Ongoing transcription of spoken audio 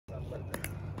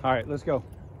All right, let's go.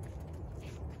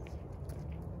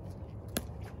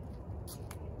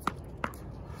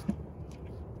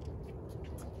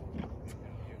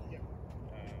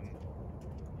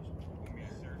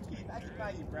 I should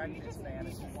buy you breakfast, man,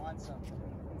 if you want something.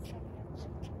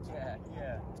 Yeah,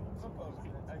 yeah.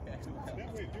 Okay.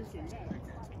 That way, do some nuts.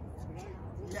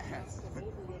 Yes.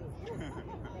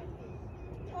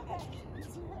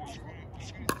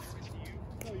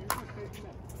 No, you're just taking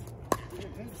that. You're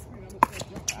going to head screen. I'm going to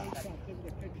start dropping down, taking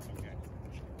the picture. Okay.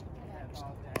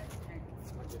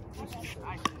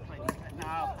 I should play defense. No,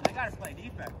 I gotta play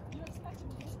defense. You expect him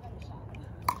to get a better shot.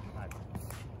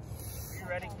 You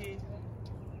ready, Keane?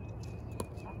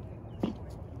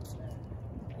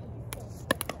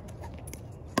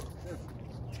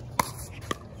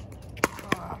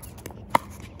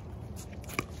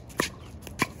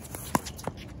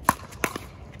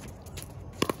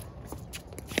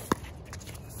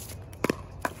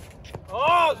 Oh,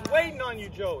 I was waiting on you,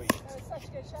 Joey. That was such a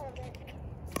good shot over there.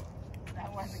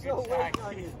 That was a So good shot. waiting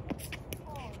on you.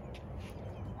 Oh.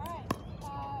 All right.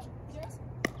 Yours?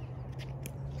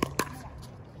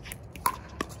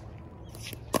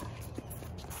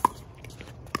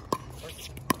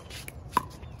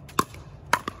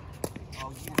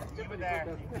 Oh, yeah. Over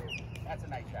there. That's a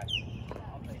nice shot.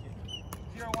 I'll take it.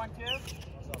 0, 1, 2.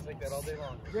 I'll take that all day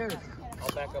long. Cheers. I'll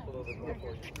back up a little bit more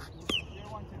for you. 0,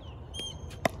 1, 2.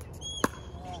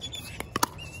 I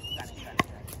should have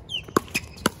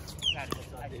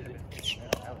been.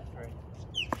 That was great.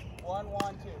 1,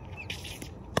 1, 2.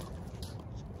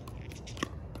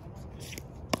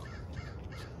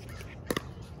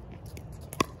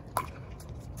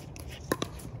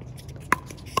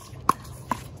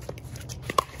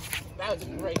 That was a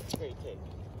great kick.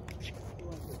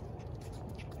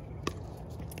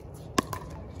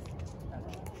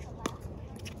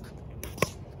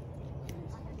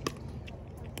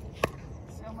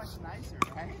 So much nicer,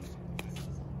 right?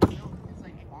 It's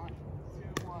like fun.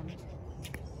 2, 1.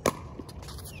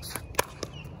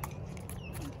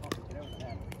 Get over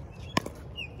that.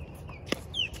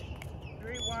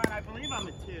 3, 1. I believe I'm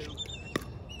a 2. 3,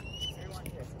 1,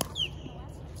 2.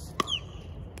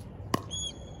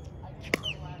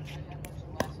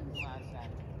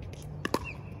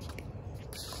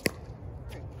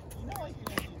 You know, like, you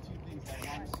can do 2 things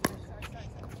at once.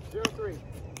 0, 3.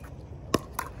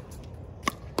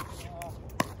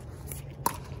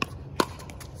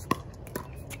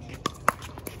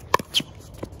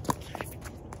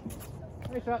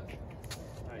 Nice shot.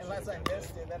 Unless I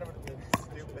missed it, that would have been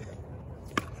stupid.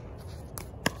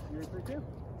 0, 3, 2.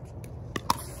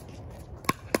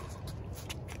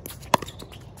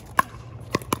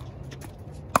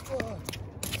 Oh.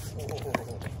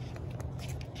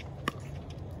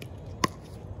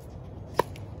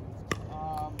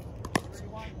 3,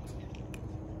 1.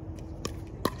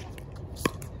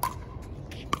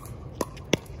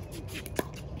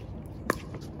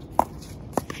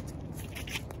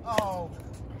 Oh.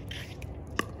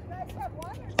 That's what,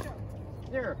 1 or 2?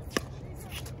 Here.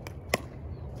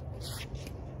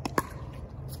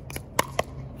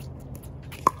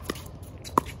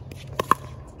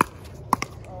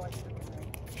 Oh, I should have been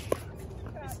right.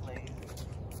 This lady.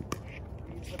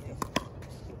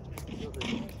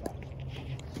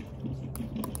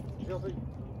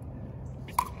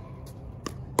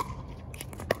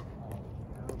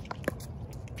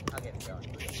 I'll get it going.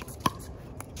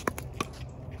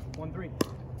 1, 3.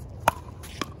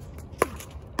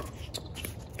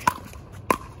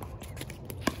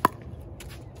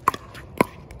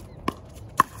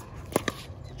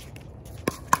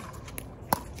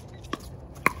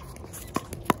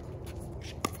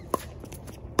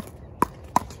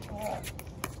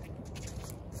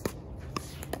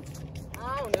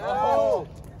 Oh no! Oh.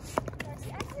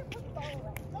 Actually, I can't put the ball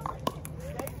away.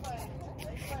 They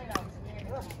played out standing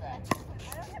back. I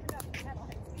don't have enough pedal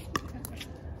heads.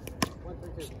 1, 3,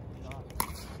 2.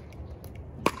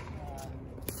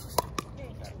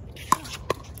 Yeah.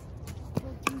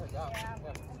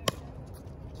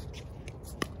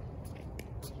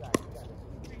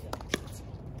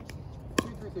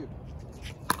 3, 3, 2.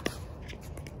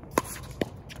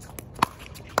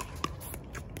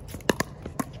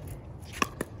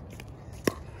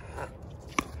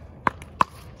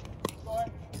 Score.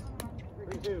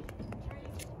 3, 2.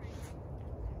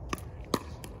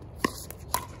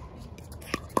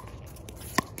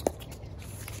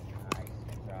 Nice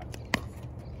shot.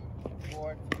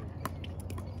 4, 2.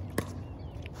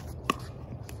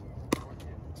 4, 2.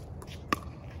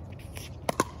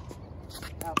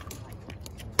 Out.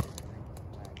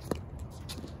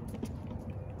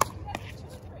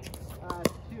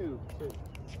 2. 2, 2.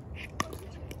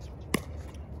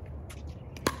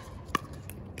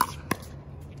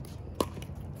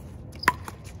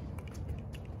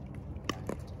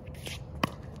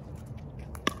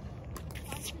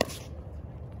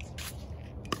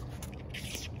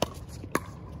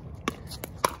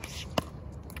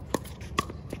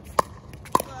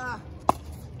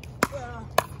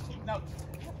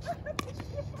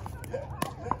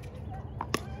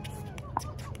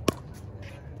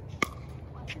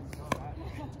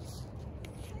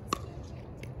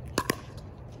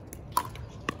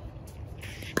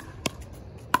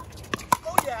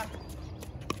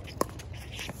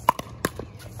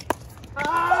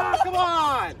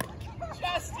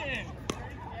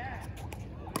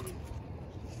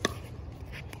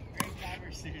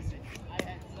 Susie. I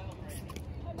had celebrated.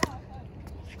 I know.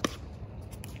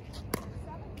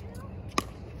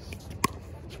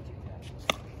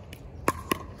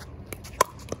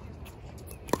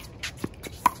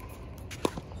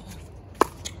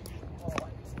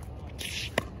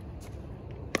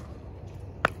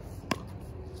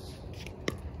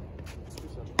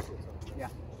 7-2? Yeah.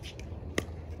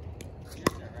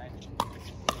 Right.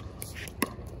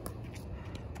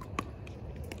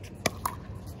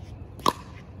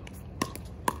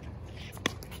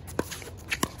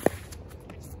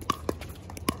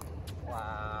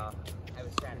 Wow. I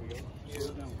was trying to get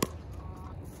you.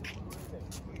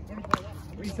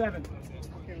 3-7.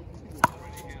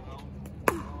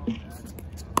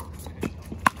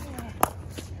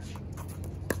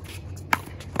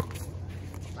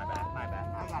 My bad.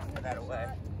 I gotta put that away.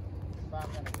 If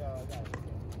I'm gonna go, I gotta.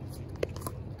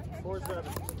 4-7.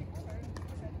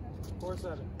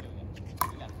 4-7.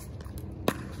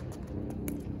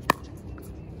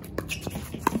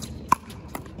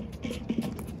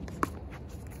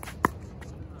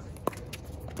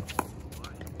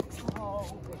 Oh.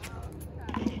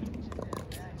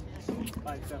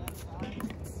 5-7.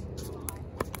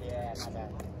 Yeah, my bad.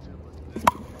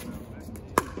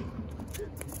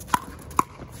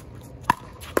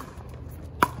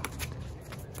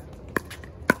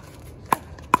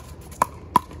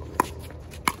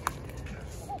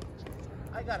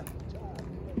 I got him.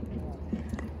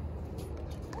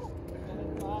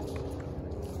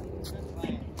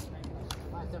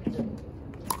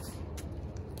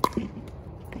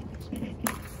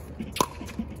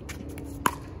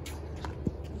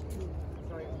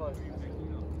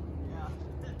 Yeah.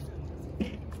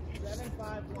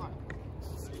 7-5-1.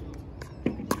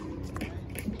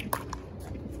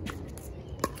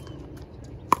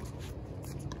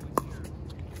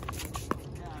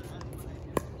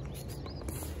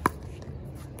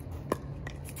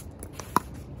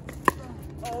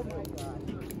 Oh my God.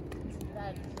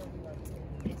 That is so lucky.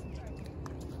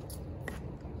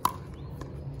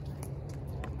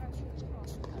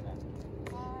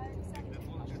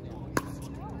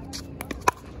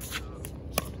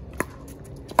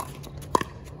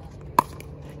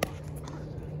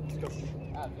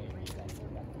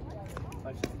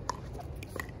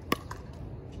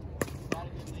 Got a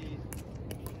good lead.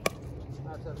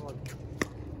 5-7-1.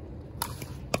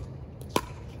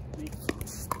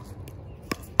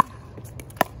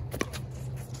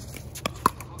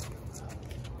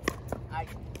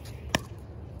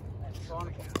 That's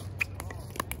Sonic.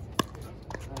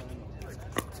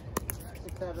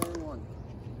 6-7-1.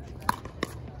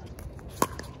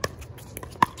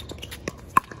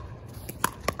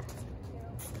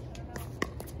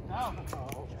 No.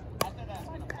 After that,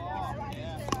 oh,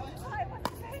 yeah.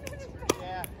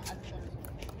 Yeah.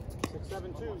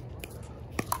 6-7-2.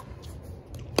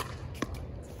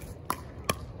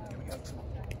 Here we go. It's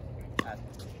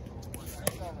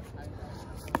over.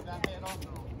 You got me at all?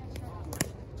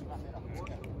 You got me at all?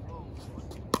 Okay.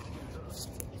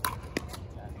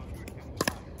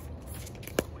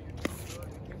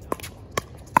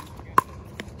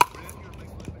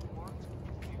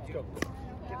 Let's go.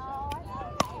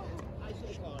 I should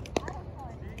have called.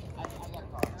 I got a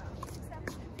call.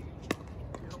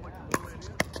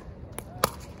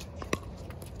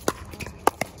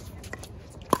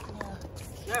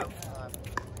 No.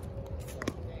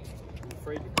 I'm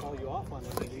afraid to call you off on one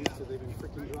of these because they've been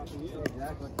freaking dropping you.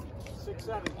 Exactly.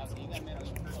 6-7. You got middle.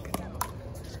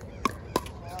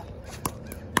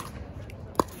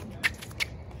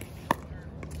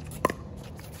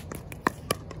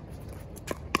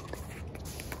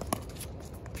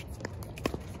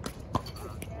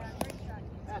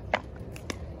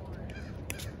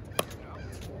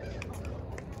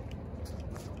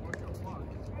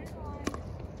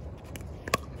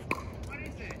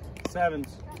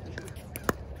 Sevens.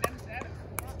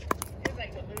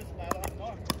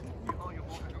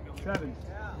 7.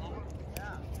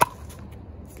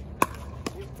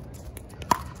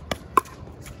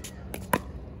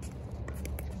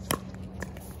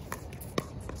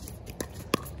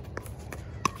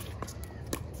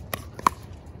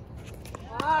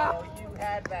 Oh, you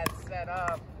had that set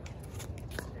up.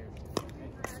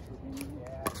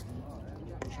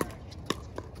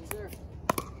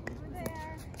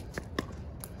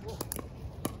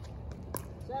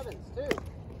 Sevens, 2.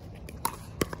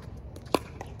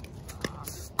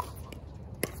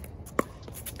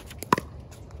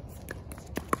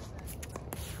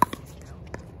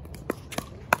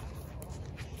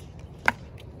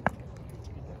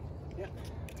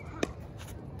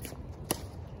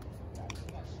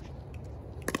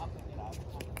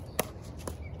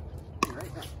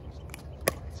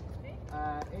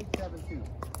 8-7-2.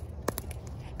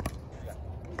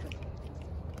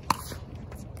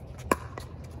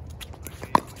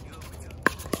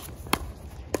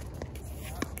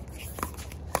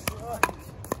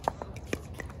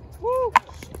 Woo!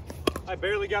 I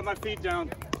barely got my feet down.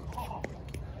 Good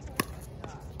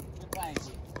playing,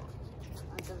 Keane.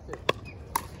 9-7-2.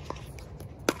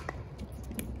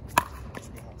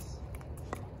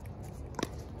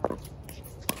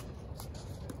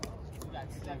 We got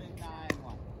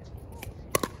 7-9-1.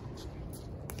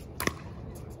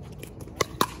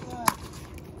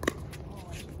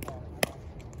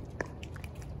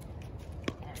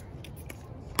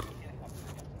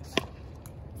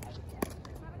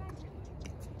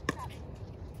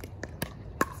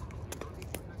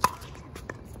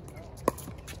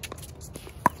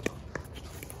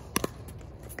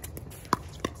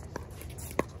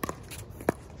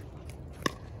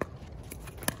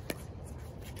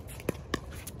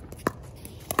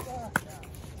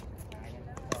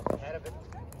 Ahead of it.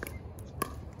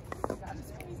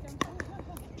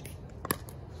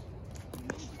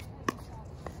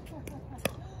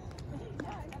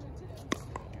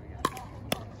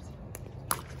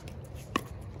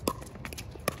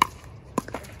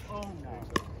 Oh no.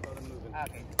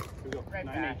 Okay. Here we go. Right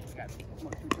 9-8. back. Got it. Come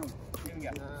on, keep going. Here we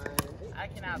go. I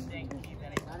can outthink Keith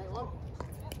anytime. 9-8-1.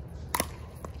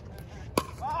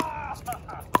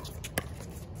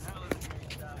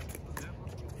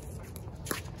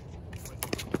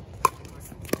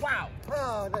 Wow.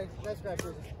 Oh, nice back,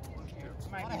 Susie.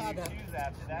 Might I had need that. shoes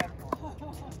after that.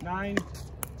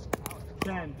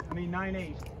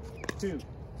 9-10. 2.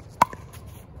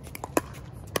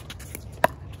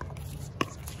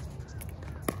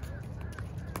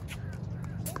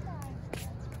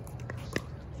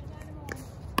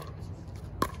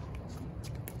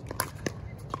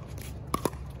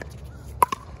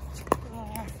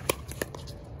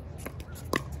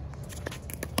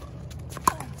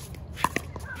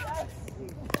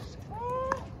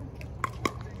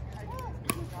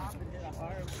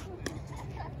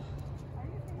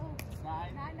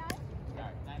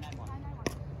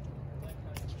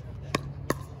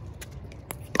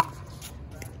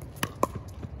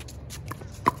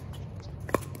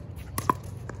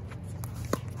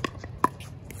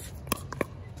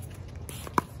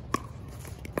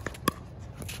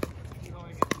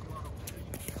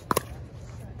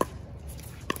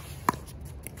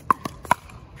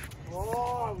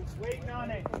 Oh, I was waiting on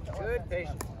it. Good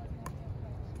patience.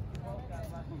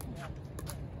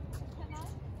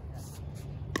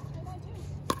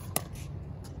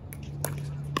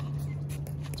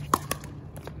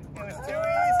 It was too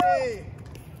easy.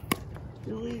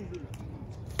 Too easy.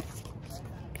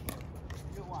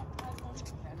 You won.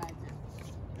 10-9-2.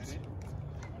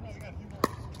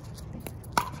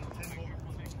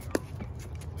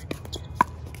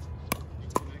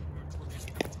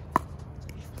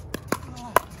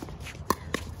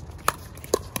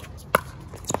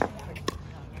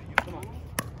 Come on.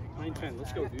 9-10.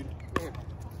 Let's go, dude. Okay,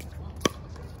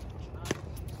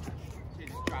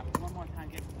 just drop it one more time.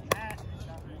 Get to the net.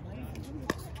 Stop it.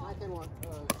 9-10-1.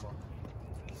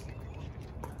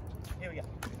 Here we go.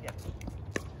 Yeah.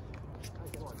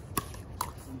 9-10-1.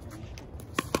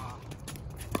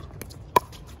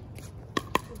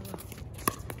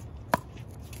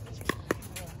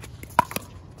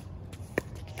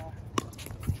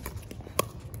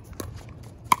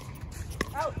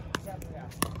 Out. Yeah.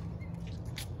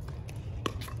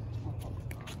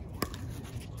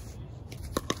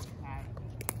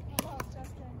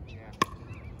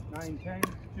 9-10.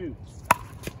 2.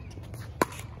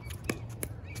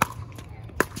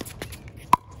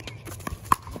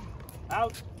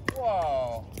 Out.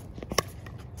 Whoa.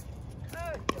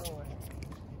 Good going.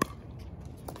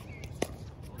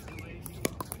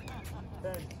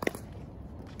 10.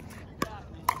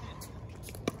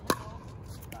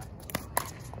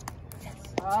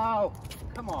 Oh,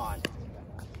 come on.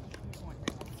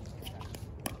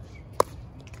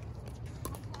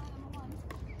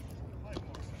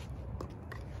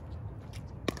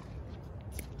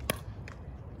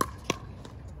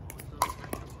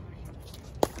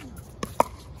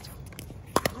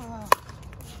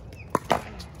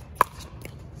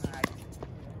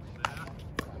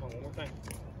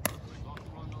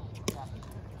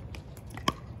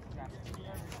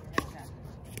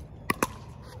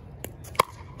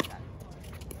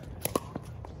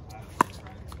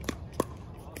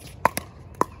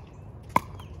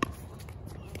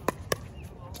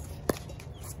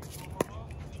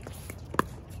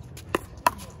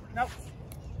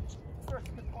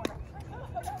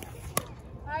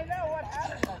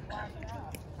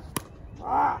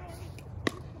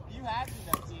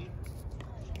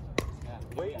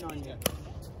 waiting on you.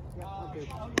 Yeah, okay.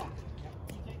 Oh, yeah.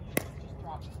 You just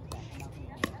drop it.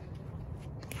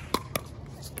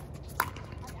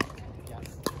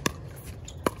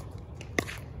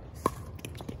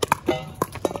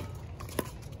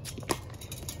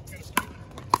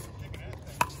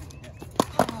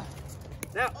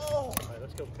 Now. Oh. All right,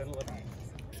 let's go 10, 11.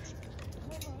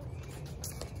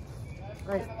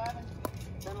 Right.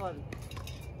 10, 11.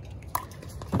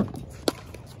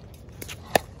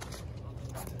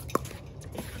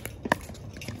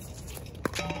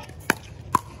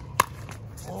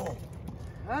 Oh.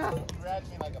 Ah. You grabbed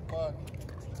me like a bug.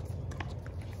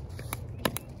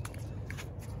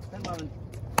 10, 11.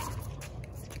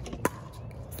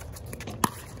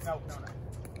 No.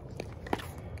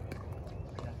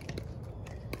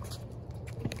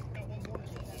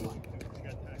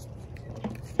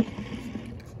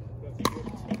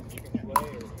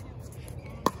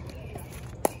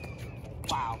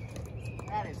 Wow.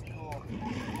 That is cool.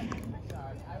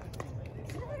 Sorry, I was being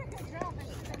late. You did a good job, but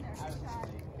you've been there for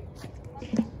time.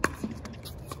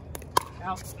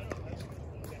 Out.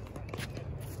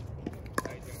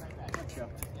 Let's go.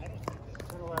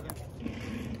 10, 11.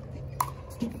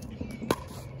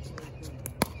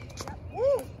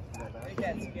 Woo! I think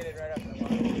that's get it right up the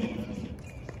line.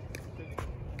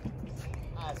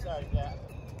 Ah, sorry, yeah.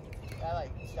 That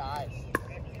like dies.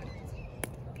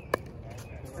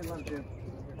 10, 11, 2.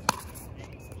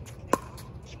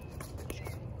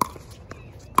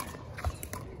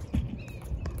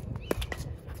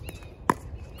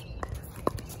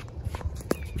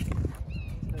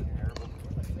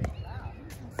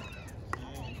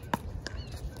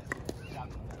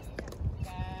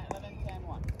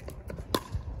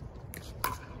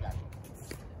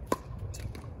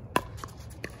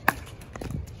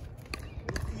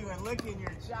 You were licking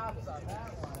your chops on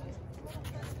that one.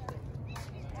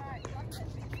 Alright,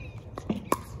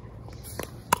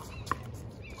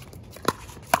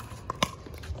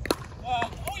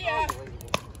 Oh yeah!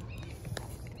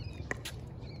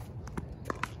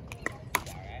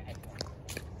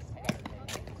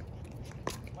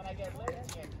 When I get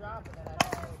lazy and drop it, then I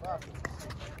don't move up.